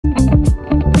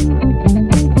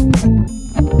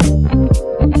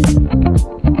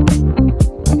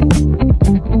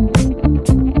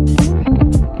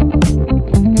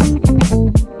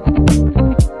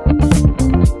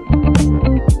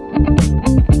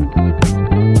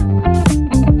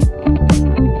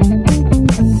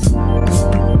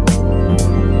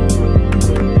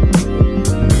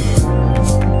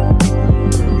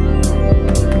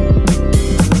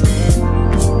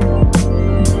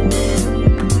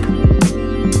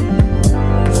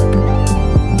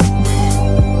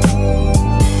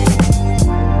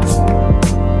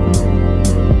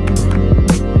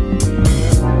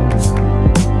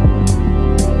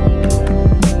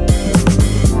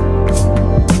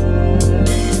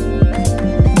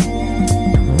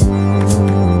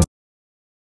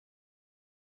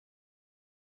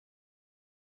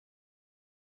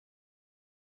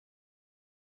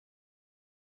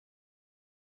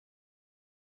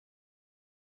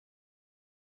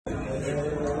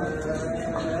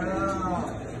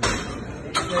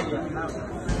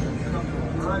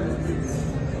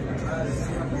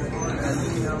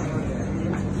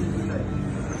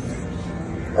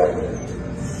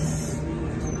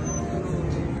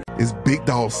It's big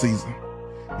dog season,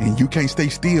 and you can't stay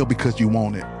still because you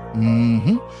want it.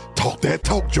 Talk that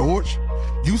talk, George.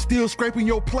 You still scraping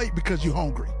your plate because you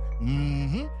hungry.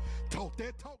 Talk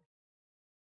that talk.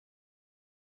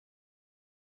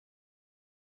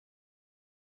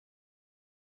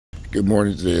 Good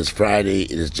morning. Today is Friday.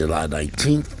 It is July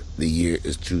 19th. The year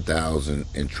is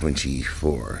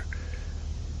 2024.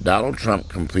 Donald Trump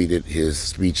completed his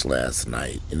speech last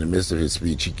night. In the midst of his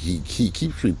speech, he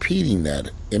keeps repeating that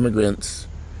immigrants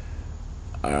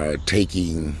are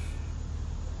taking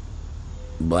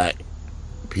black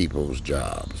people's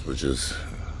jobs, which is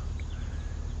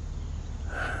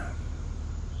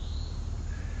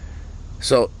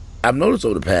so. I've noticed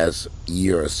over the past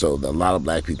year or so that a lot of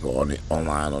black people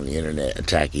online on the internet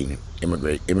attacking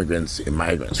immigrants and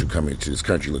migrants who come into this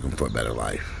country looking for a better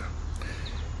life.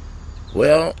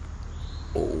 Well,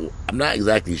 I'm not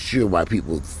exactly sure why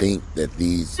people think that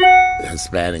these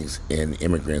Hispanics and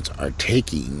immigrants are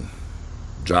taking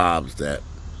jobs that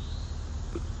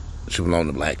should belong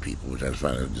to black people, which I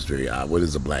find just very odd. What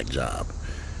is a black job?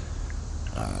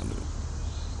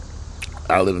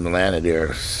 I live in Atlanta.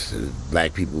 There's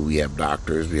black people. We have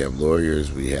doctors, we have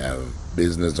lawyers, we have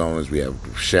business owners, we have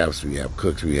chefs, we have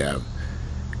cooks,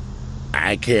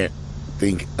 I can't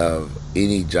think of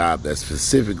any job that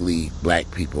specifically black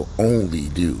people only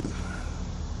do.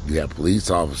 You have police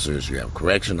officers, you have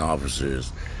correction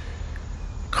officers,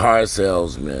 car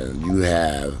salesmen, you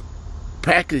have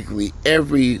practically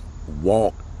every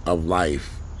walk of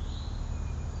life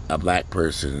a black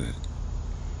person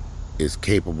is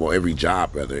capable. Every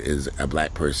job, rather, is a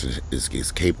black person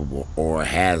is capable or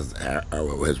has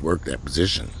worked that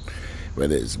position,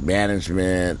 whether it's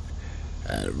management,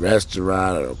 at a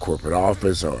restaurant, or a corporate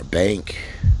office, or a bank.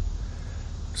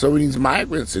 So when these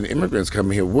migrants and immigrants come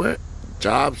here, what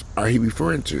jobs are he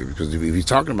referring to? Because if he's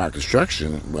talking about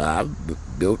construction, well, I've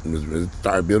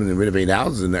started building and renovating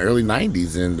houses in the early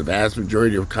 90s, and the vast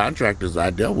majority of contractors I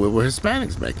dealt with were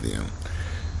Hispanics back then.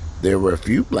 There were a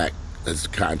few black as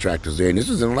contractors there, and this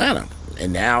was in Atlanta.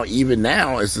 And now, even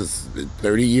now, it's just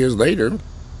 30 years later,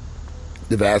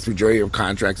 the vast majority of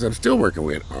contractors I'm still working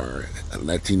with are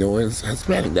Latino and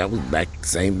Hispanic. That was back,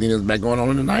 same thing as back going on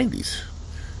in the 90s.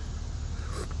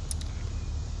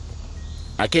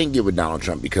 I can't get with Donald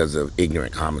Trump because of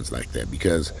ignorant comments like that,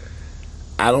 because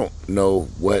I don't know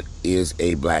what is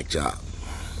a black job.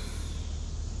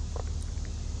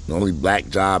 The only black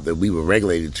job that we were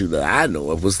regulated to that I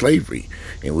know of was slavery,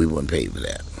 and we weren't paid for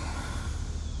that.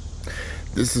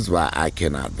 This is why I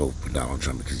cannot vote for Donald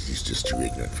Trump, because he's just too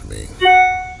ignorant for me.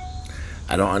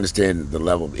 I don't understand the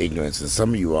level of ignorance, and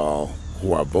some of you all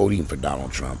who are voting for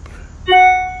Donald Trump,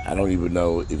 I don't even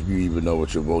know if you even know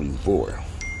what you're voting for.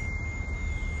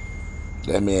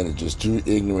 That man is just too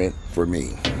ignorant for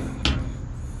me.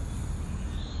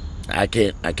 I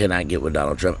cannot get with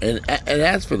Donald Trump. And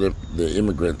as for the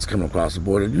immigrants coming across the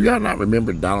border, do y'all not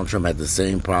remember Donald Trump had the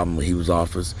same problem when he was in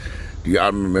office? Do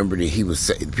y'all remember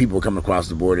that people were coming across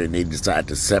the border and they decided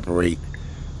to separate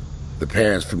the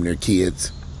parents from their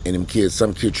kids, and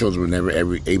some children were never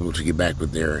ever able to get back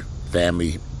with their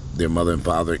family, their mother and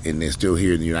father, and they're still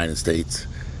here in the United States.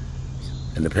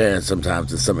 And the parents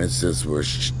sometimes, in some instances, were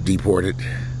deported.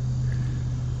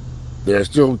 There are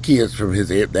still kids from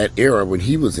that era when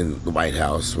he was in the White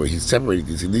House where he separated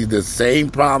these. These are the same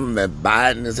problem that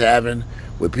Biden is having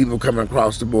with people coming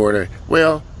across the border.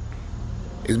 Well,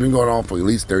 it's been going on for at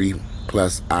least 30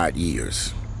 plus odd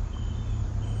years.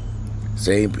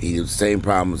 Same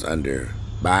problems under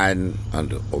Biden,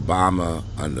 under Obama,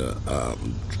 under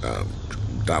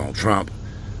Donald Trump,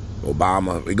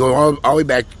 Obama. We go all the way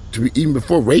back to even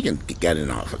before Reagan got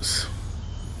in office.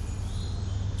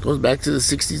 Goes back to the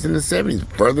 60s and the 70s,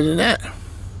 further than that.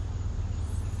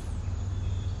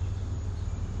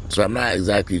 So I'm not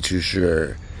exactly too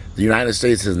sure. The United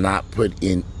States has not put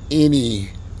in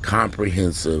any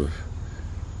comprehensive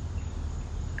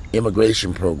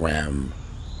immigration program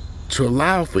to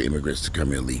allow for immigrants to come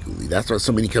here legally. That's why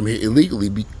so many come here illegally,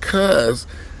 because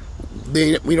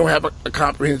we don't have a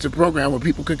comprehensive program where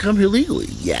people can come here legally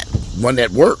yet. One that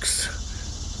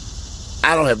works.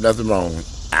 I don't have nothing wrong.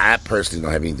 I personally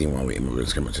don't have anything wrong with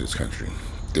immigrants coming to this country.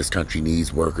 This country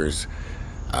needs workers.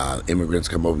 Immigrants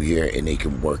come over here and they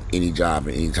can work any job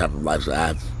in any type of life. So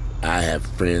I have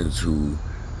friends who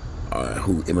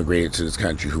immigrated to this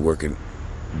country who work in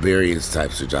various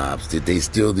types of jobs. Did they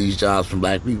steal these jobs from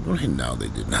black people? No, they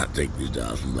did not take these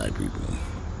jobs from black people.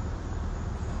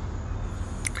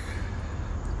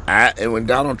 And when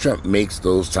Donald Trump makes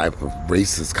those type of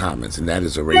racist comments, and that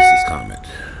is a racist comment,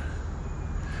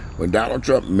 when Donald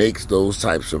Trump makes those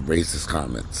types of racist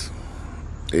comments,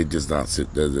 It does not sit.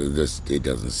 It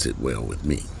doesn't sit well with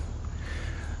me.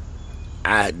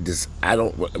 I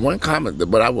don't. One comment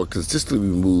that I will consistently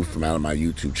remove from out of my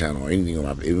YouTube channel or anything on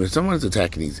my. If someone's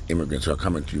attacking these immigrants who are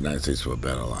coming to the United States for a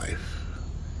better life,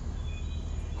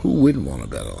 who wouldn't want a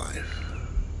better life?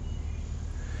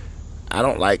 I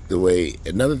don't like the way.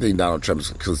 Another thing Donald Trump is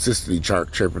consistently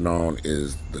chirping on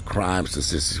is the crime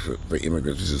statistics for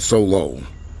immigrants, which is so low.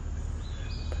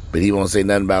 But he won't say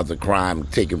nothing about the crime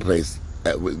taking place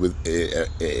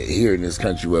here in this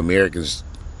country where Americans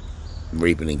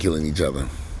raping and killing each other.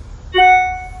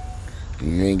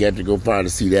 You ain't got to go far to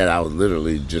see that. I was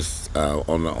literally just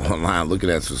online looking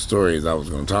at some stories I was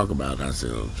going to talk about. And I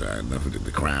said, oh, enough of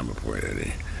the crime report.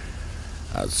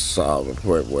 I saw a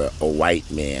report where a white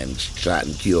man shot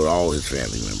and killed all his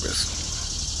family members.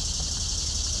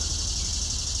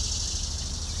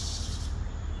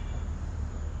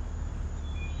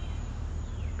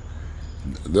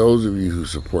 Those of you who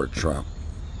support Trump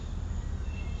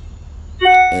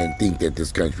and think that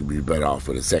this country would be better off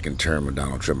with a second term of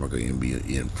Donald Trump are going to be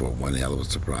in for one hell of a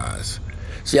surprise.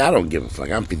 See, I don't give a fuck.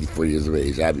 I'm 54 years of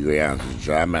age. I'll be around.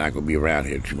 I'm not going to be around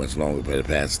here too much longer for the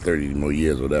past 30 more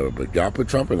years or whatever. But y'all put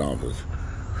Trump in office.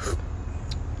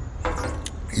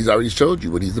 He's already showed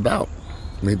you what he's about.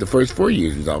 I mean, the first 4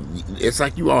 years, it's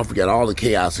like you all forgot all the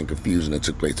chaos and confusion that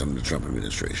took place under the Trump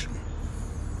administration.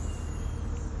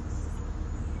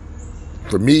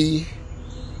 For me,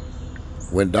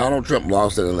 when Donald Trump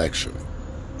lost that election,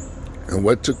 and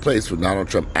what took place with Donald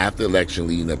Trump after the election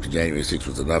leading up to January 6th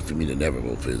was enough for me to never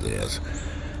vote for his ass.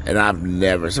 And I've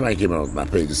never, somebody came on my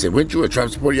page and said, weren't you a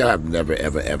Trump supporter? I've never,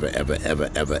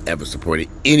 ever supported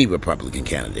any Republican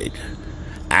candidate.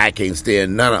 I can't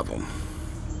stand none of them.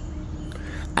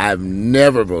 I've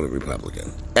never voted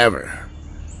Republican, ever.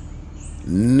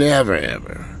 Never,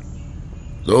 ever.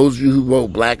 Those of you who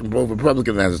vote black and vote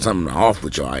Republican, that's something off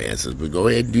with your asses. But go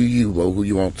ahead and do you. Vote who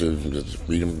you want to. Just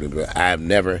freedom. I've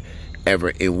never,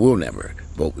 ever, and will never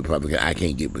vote Republican. I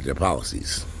can't get with their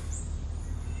policies.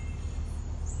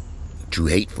 Too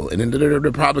hateful. And then the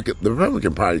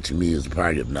Republican Party to me is the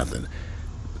party of nothing.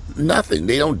 Nothing.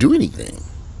 They don't do anything.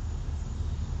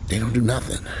 They don't do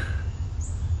nothing.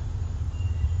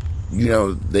 You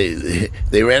know, they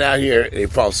ran out here, they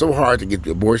fought so hard to get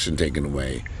the abortion taken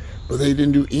away. But they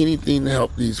didn't do anything to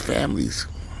help these families,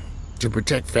 to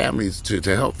protect families, to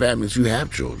help families who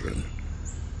have children.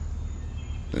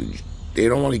 And they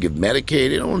don't want to give Medicaid.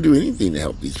 They don't want to do anything to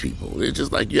help these people. They're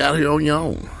just like, you're out here on your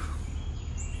own.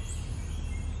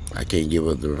 I can't give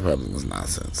up the Republicans'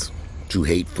 nonsense. Too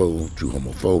hateful, too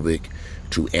homophobic,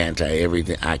 too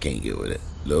anti-everything. I can't get with it.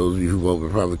 Those of you who vote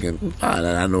Republican, fine.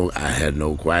 I know I had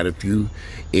quite a few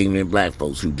ignorant black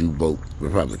folks who do vote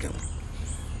Republican.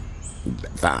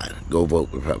 Fine, go vote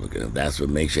Republican if that's what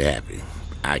makes you happy.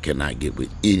 I cannot get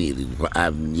with any of these.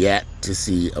 I've yet to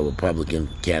see a Republican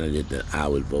candidate that I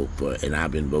would vote for, and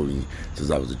I've been voting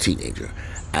since I was a teenager.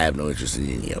 I have no interest in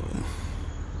any of them.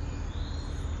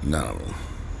 None of them.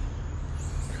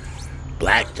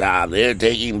 Black jobs, they're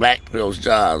taking black people's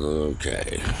jobs.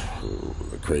 Okay. Ooh,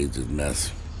 the crazy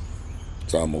mess.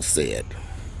 It's almost sad.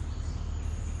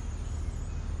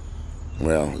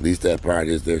 Well, at least that part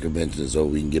is their convention, so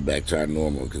we can get back to our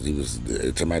normal. Because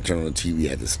every time I turned on the TV, I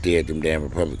had to stare at them damn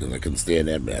Republicans. I couldn't stand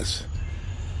that mess.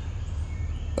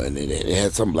 And they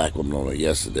had some black woman on it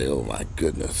yesterday. Oh my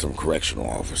goodness, some correctional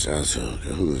officer. I said,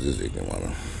 who is this ignorant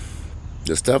one?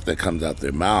 The stuff that comes out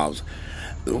their mouths.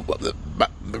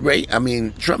 I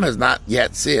mean, Trump has not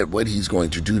yet said what he's going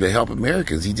to do to help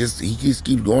Americans. He just keeps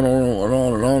going on and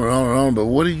on and on and on and on. But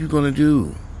what are you going to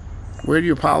do? Where are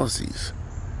your policies?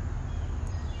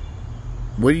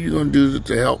 What are you going to do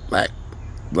to help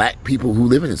black people who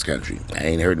live in this country? I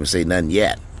ain't heard him say nothing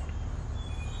yet.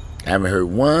 I haven't heard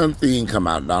one thing come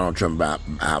out of Donald Trump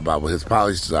about what his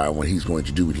policies are and what he's going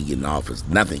to do when he gets in office.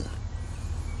 Nothing.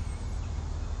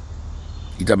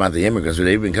 You talking about the immigrants,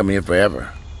 they've been coming here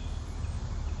forever.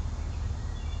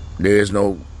 There is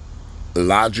no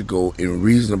logical and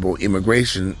reasonable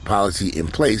immigration policy in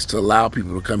place to allow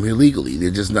people to come here legally.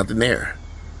 There's just nothing there.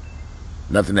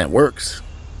 Nothing that works.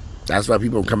 That's why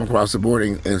people come across the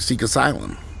border and seek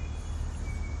asylum.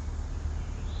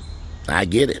 I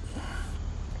get it.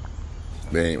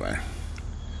 But anyway,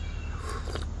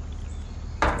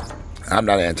 I'm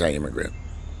not anti-immigrant.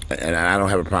 And I don't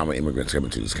have a problem with immigrants coming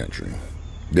to this country.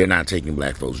 They're not taking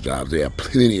black folks' jobs. There are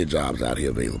plenty of jobs out here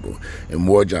available, and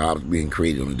more jobs being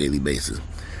created on a daily basis.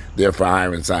 There are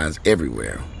hiring signs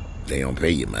everywhere. They don't pay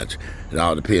you much. It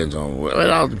all depends on. Well, it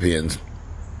all depends.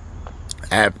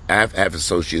 I have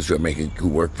associates who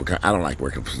work for. I don't like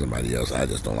working for somebody else. I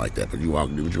just don't like that. But you all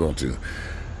can do what you want to.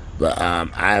 But I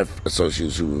have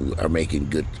associates who are working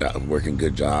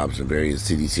good jobs in various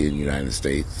cities here in the United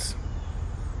States.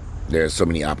 There are so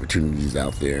many opportunities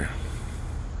out there.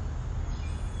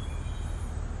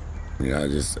 You know,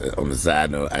 just on the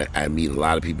side note, I meet a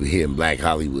lot of people here in Black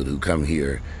Hollywood who come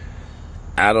here.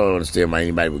 I don't understand why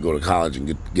anybody would go to college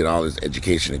and get all this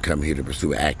education and come here to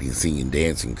pursue an acting, singing,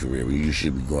 dancing career. Where you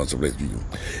should be going someplace you can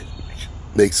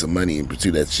make some money and pursue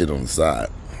that shit on the side.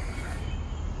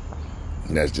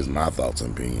 And that's just my thoughts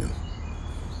and opinions.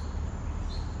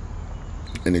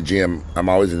 In the gym, I'm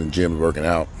always in the gym working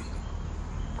out.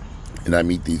 And I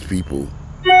meet these people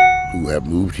who have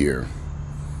moved here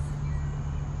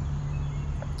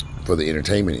for the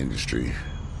entertainment industry.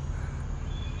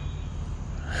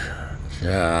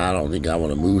 Yeah, I don't think I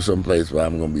want to move someplace where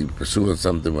I'm going to be pursuing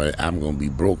something where I'm going to be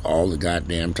broke all the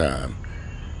goddamn time.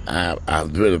 I'd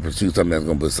rather pursue something that's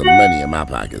going to put some money in my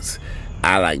pockets.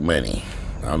 I like money.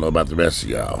 I don't know about the rest of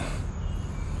y'all.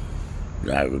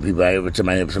 Every time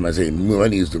I hear somebody say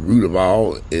money is the root of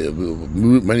all,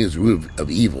 money is the root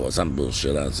of evil or some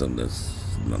bullshit, or something that's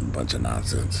a bunch of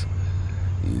nonsense.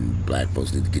 Black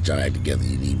folks need to get y'all act together.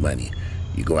 You need money.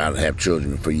 You go out and have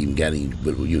children before you even get any.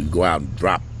 You go out and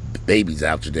drop babies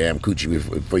out your damn coochie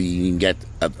before you even get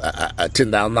a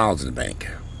 $10,000 in the bank.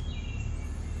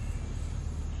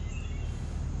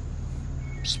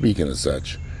 Speaking of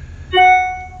such,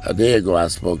 a day ago I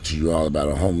spoke to you all about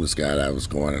a homeless guy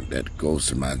that goes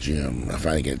to my gym. I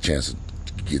finally got a chance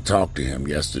to talk to him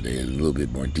yesterday in a little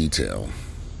bit more detail.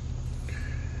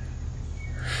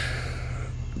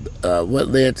 What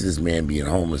led to this man being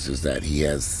homeless is that he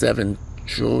has 7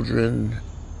 children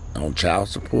on child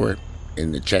support,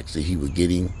 and the checks that he was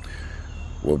getting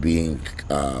were being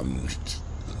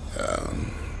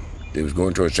it was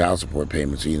going towards child support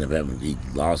payments. So he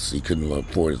couldn't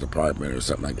afford his apartment or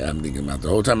something like that. I'm thinking about the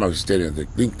whole time I was standing there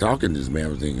talking to this man, I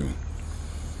was thinking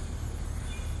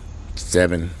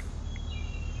 7.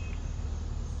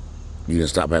 You didn't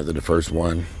stop after the first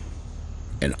one,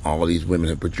 and all these women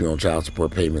have put you on child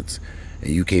support payments, and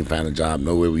you can't find a job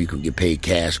nowhere where you can get paid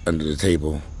cash under the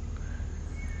table.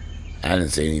 I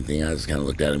didn't say anything. I just kind of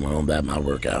looked at him and went on about my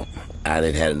workout. I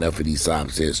didn't had enough of these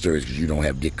sob-said stories because you don't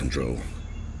have dick control.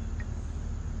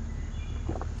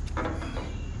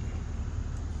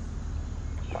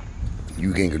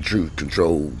 You can't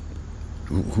control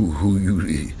who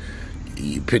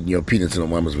you putting your penis in a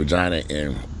woman's vagina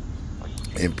and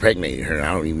impregnating her.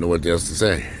 I don't even know what else to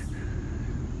say.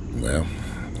 Well,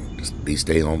 just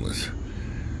stay homeless.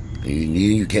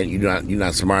 You're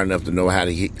not smart enough to know how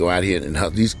to go out here and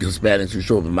help these Hispanics who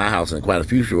show up in my house, and quite a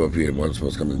few show up here. One's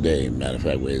supposed to come today. Matter of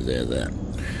fact, where is that?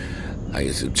 I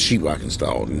guess it's sheetrock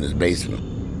installed in this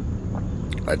basement.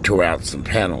 I tore out some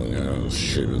paneling.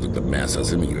 Shit, it looked a mess. I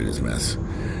said, let me get rid of this mess.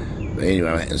 But anyway,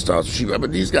 I installed some sheetrock.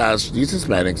 But these guys, these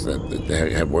Hispanics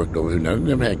that have worked over here, none of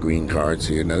them had green cards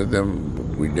here. None of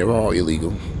them, they were all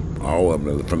illegal. All of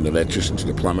them, from the electrician to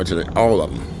the plumber to all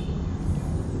of them.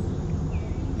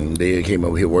 And they came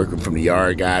over here working from the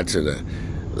yard guy to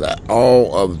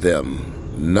all of them.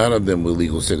 None of them were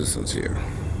legal citizens here.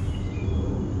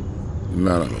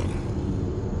 None of them.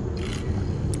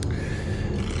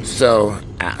 So,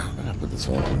 I put this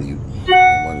one on mute.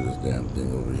 One of this damn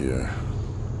thing over here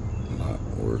not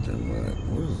working right.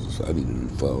 What is this? I need a new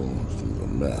phone. This is a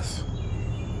mess.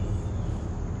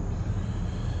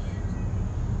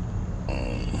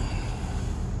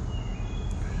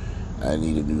 I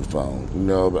need a new phone.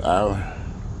 No, but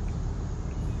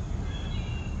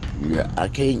I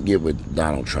can't get with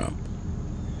Donald Trump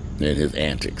and his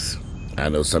antics. I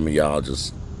know some of y'all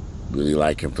just really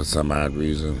like him for some odd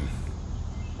reason.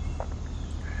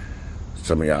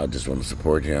 Some of y'all just want to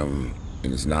support him in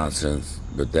his nonsense.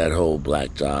 But that whole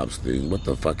black jobs thing, what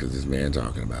the fuck is this man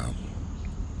talking about?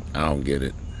 I don't get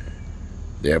it.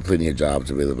 There are plenty of jobs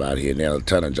available out here, and there are a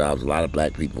ton of jobs. A lot of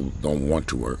black people don't want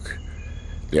to work.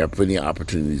 There are plenty of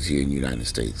opportunities here in the United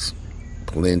States.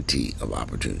 Plenty of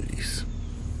opportunities.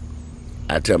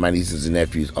 I tell my nieces and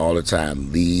nephews all the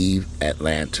time, leave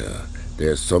Atlanta.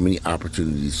 There's so many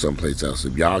opportunities someplace else.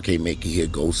 If y'all can't make it here,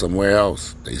 go somewhere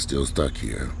else. They still stuck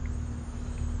here.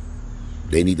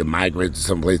 They need to migrate to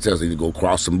someplace else. They need to go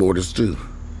cross some borders too.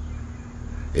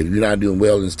 If you're not doing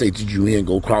well in the state that you're in,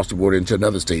 go cross the border into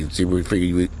another state and see where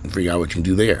figure out what you can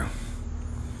do there.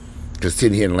 Because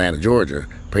sitting here in Atlanta, Georgia,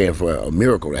 praying for a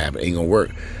miracle to happen ain't gonna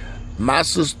work. My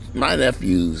nieces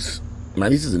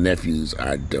and nephews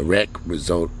are a direct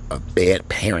result of bad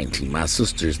parenting. My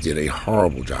sisters did a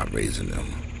horrible job raising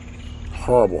them.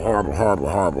 Horrible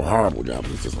job.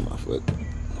 This is on my foot.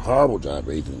 Horrible job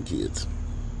raising kids.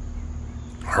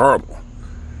 Horrible.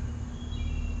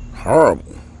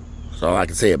 That's all I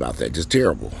can say about that. Just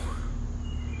terrible.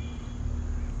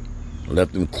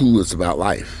 Left them clueless about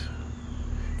life.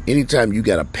 Anytime you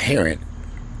got a parent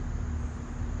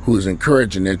who is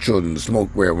encouraging their children to smoke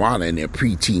marijuana in their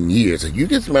preteen years, like, you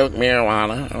can smoke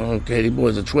marijuana. Okay, these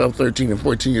boys are 12, 13, and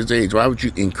 14 years of age. Why would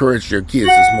you encourage your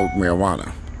kids to smoke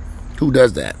marijuana? Who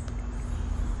does that?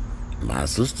 My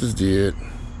sisters did.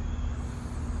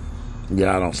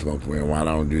 Yeah, I don't smoke marijuana.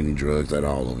 I don't do any drugs at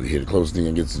all over here. The closest thing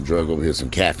I get to drug over here is some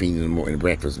caffeine in the morning,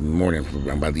 breakfast in the morning.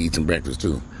 I'm about to eat some breakfast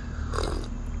too.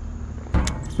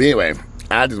 But anyway,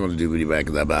 I just want to do a video back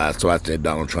because I watched that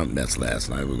Donald Trump mess last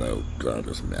night. It was like, oh God,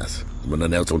 that's a mess. But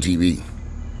nothing else on TV.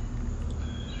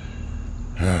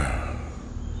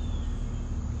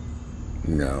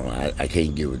 No, I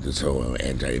can't get with this whole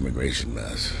anti-immigration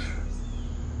mess.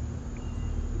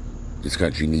 This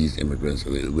country needs immigrants.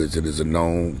 It is a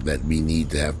known that we need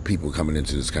to have people coming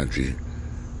into this country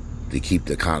to keep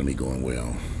the economy going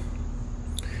well.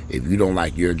 If you don't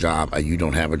like your job, or you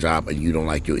don't have a job, or you don't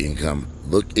like your income,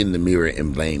 look in the mirror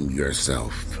and blame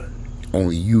yourself.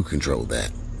 Only you control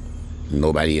that.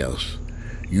 Nobody else.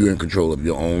 You're in control of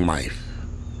your own life.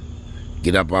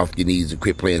 Get up off your knees and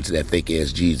quit praying to that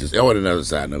fake-ass Jesus. Oh, and another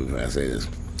side note before I say this.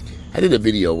 I did a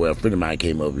video where a friend of mine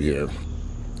came over here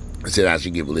and said I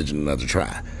should give religion another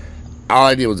try. All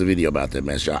I did was a video about that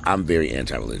mess, y'all. I'm very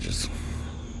anti-religious.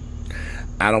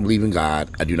 I don't believe in God.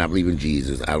 I do not believe in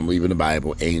Jesus. I don't believe in the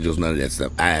Bible, angels, none of that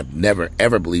stuff. I have never,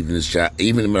 ever believed in this shit.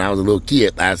 Even when I was a little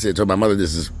kid, I told my mother,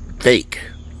 this is fake.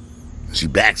 She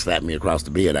backslapped me across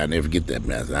the bed. I never forget that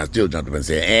mess. And I still jumped up and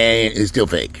said, it's still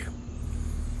fake.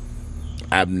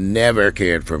 I've never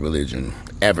cared for religion,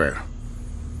 ever.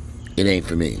 It ain't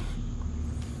for me.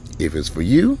 If it's for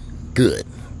you, good.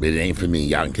 But it ain't for me.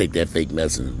 Y'all can take that fake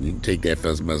mess and you can take that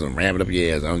false mess and ram it up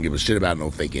your ass. I don't give a shit about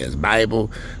no fake ass Bible,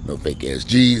 no fake ass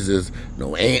Jesus,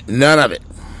 none of it.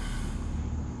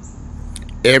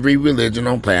 Every religion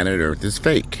on planet Earth is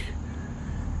fake.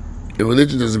 And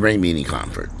religion doesn't bring me any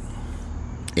comfort.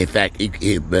 In fact,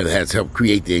 it has helped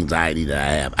create the anxiety that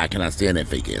I have. I cannot stand that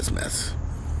fake ass mess.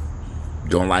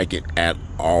 Don't like it at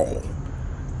all.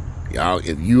 Y'all,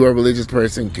 if you are a religious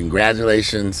person,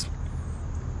 congratulations.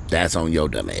 That's on your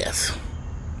dumb ass.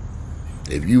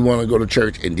 If you want to go to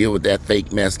church and deal with that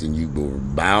fake mess, then you will,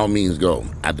 by all means, go.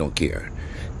 I don't care.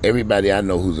 Everybody I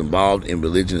know who's involved in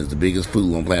religion is the biggest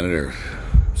fool on planet Earth.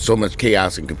 So much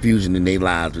chaos and confusion in their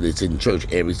lives that they sit in church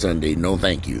every Sunday. No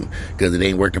thank you. Because it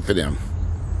ain't working for them.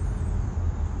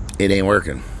 It ain't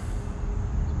working.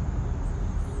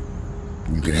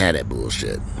 You can have that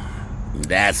bullshit.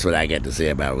 That's what I got to say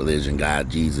about religion, God,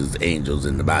 Jesus, angels,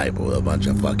 and the Bible. A bunch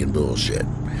of fucking bullshit.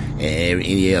 And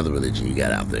any other religion you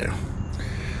got out there.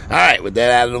 Alright, with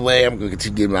that out of the way, I'm going to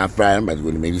continue getting my fried. I'm about to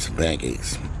go to maybe some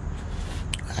pancakes.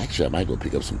 Actually, I might go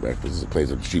pick up some breakfast. There's a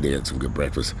place up the street that had some good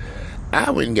breakfast.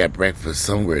 I went and got breakfast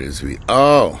somewhere this week.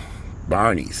 Oh,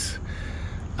 Barney's.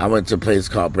 I went to a place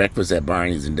called Breakfast at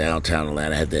Barney's in downtown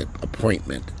Atlanta. I had that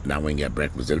appointment, and I went and got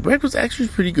breakfast there. The breakfast actually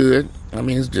is pretty good. I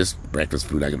mean, it's just breakfast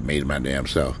food I could have made it my damn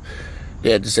self. They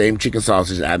had the same chicken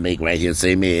sausage I make right here,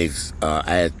 same eggs. I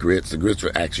had grits. The grits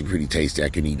were actually pretty tasty. I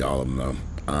can eat all of them,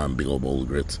 though. Big old bowl of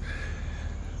grits.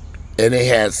 And they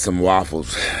had some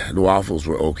waffles. The waffles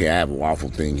were okay. I have a waffle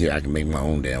thing here. I can make my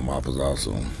own damn waffles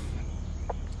also.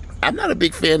 I'm not a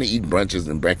big fan of eating brunches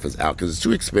and breakfast out because it's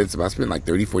too expensive. I spent like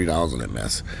 $30, $40 on that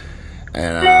mess.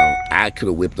 And I could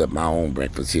have whipped up my own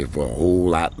breakfast here for a whole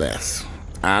lot less.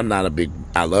 I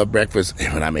love breakfast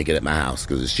when I make it at my house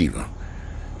because it's cheaper.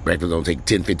 Breakfast don't take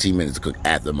 10, 15 minutes to cook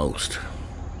at the most.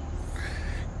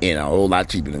 And a whole lot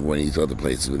cheaper than one of these other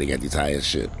places where they got these high-ass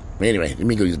shit. But anyway, let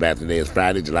me go use the bathroom today. It's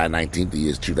Friday, July 19th. The year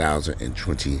is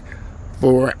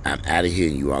 2024. I'm out of here,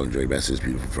 and you all enjoy the rest of this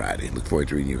beautiful Friday. Look forward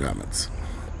to reading your comments.